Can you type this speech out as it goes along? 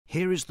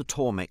Here is the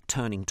TORMEK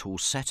turning tool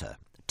setter,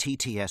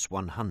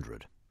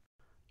 TTS-100.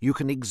 You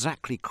can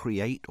exactly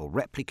create or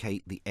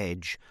replicate the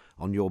edge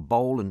on your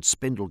bowl and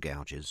spindle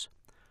gouges,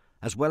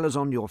 as well as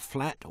on your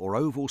flat or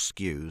oval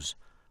skews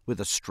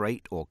with a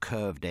straight or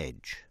curved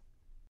edge.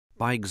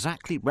 By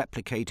exactly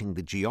replicating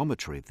the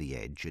geometry of the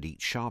edge at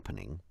each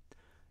sharpening,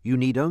 you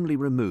need only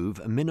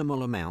remove a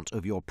minimal amount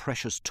of your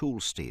precious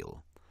tool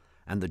steel,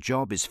 and the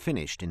job is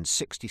finished in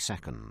 60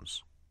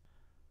 seconds.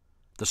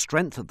 The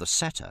strength of the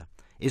setter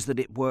is that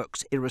it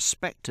works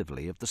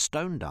irrespectively of the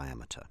stone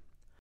diameter.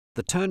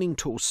 The turning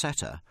tool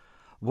setter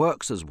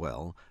works as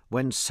well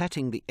when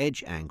setting the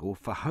edge angle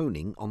for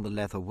honing on the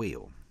leather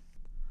wheel.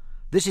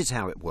 This is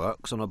how it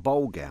works on a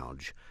bowl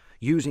gouge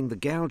using the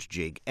gouge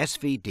jig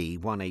SVD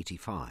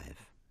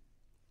 185.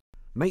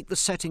 Make the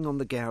setting on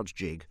the gouge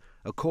jig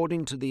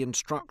according to the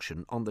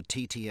instruction on the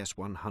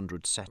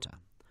TTS-100 setter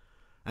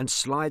and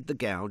slide the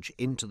gouge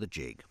into the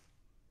jig.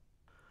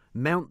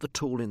 Mount the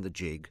tool in the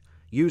jig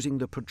using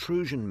the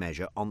protrusion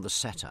measure on the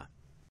setter.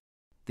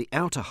 The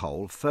outer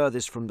hole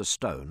furthest from the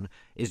stone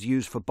is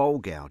used for bowl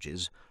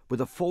gouges with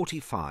a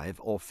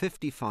 45 or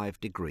 55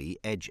 degree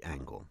edge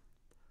angle.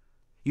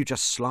 You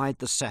just slide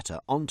the setter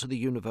onto the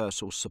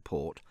universal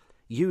support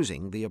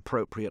using the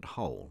appropriate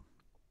hole.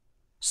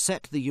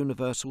 Set the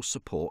universal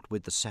support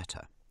with the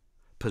setter.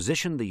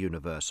 Position the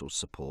universal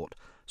support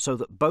so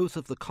that both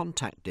of the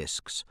contact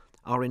discs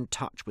are in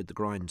touch with the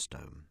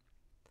grindstone.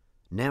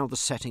 Now the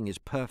setting is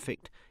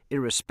perfect,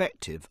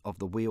 irrespective of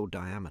the wheel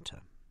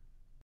diameter.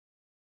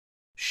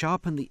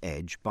 Sharpen the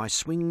edge by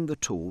swinging the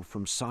tool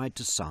from side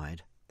to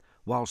side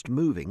whilst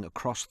moving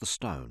across the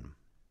stone.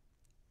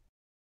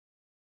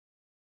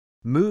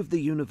 Move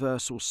the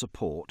universal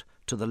support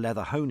to the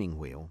leather honing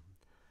wheel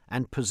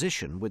and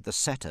position with the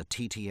setter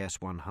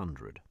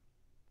TTS-100.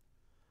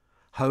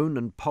 Hone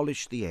and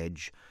polish the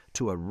edge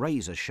to a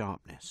razor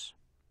sharpness.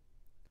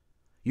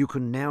 You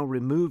can now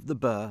remove the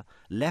burr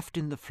left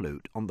in the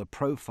flute on the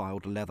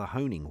profiled leather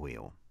honing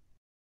wheel.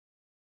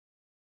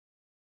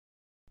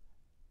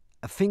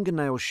 A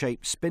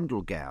fingernail-shaped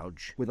spindle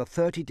gouge with a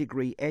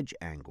 30-degree edge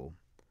angle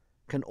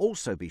can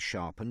also be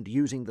sharpened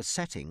using the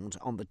settings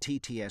on the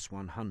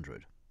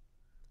TTS-100.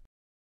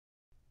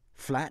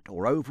 Flat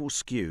or oval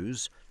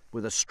skews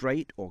with a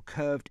straight or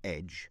curved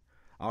edge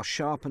are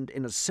sharpened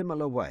in a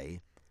similar way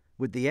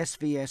with the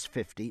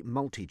SVS50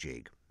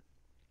 multi-jig.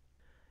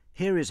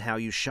 Here is how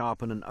you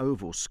sharpen an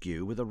oval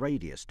skew with a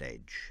radiused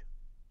edge.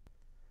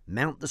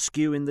 Mount the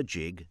skew in the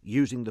jig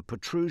using the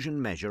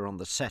protrusion measure on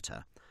the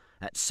setter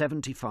at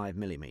 75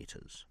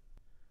 millimeters.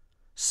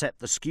 Set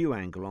the skew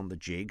angle on the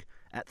jig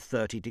at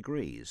 30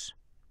 degrees.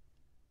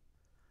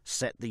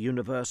 Set the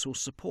universal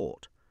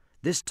support,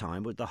 this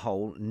time with the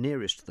hole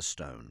nearest the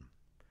stone,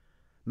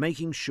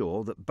 making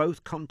sure that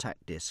both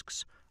contact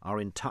discs are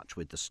in touch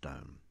with the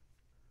stone.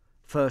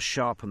 First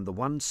sharpen the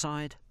one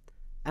side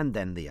and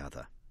then the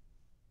other.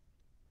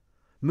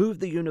 Move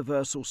the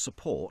universal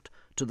support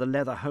to the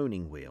leather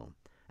honing wheel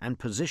and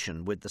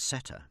position with the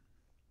setter.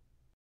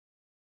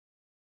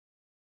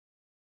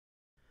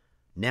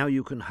 Now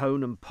you can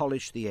hone and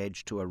polish the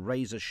edge to a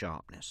razor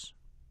sharpness.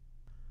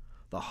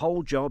 The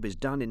whole job is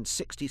done in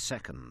 60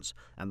 seconds,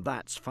 and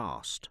that's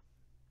fast.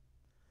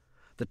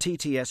 The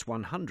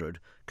TTS-100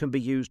 can be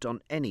used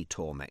on any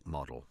TORMEK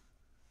model.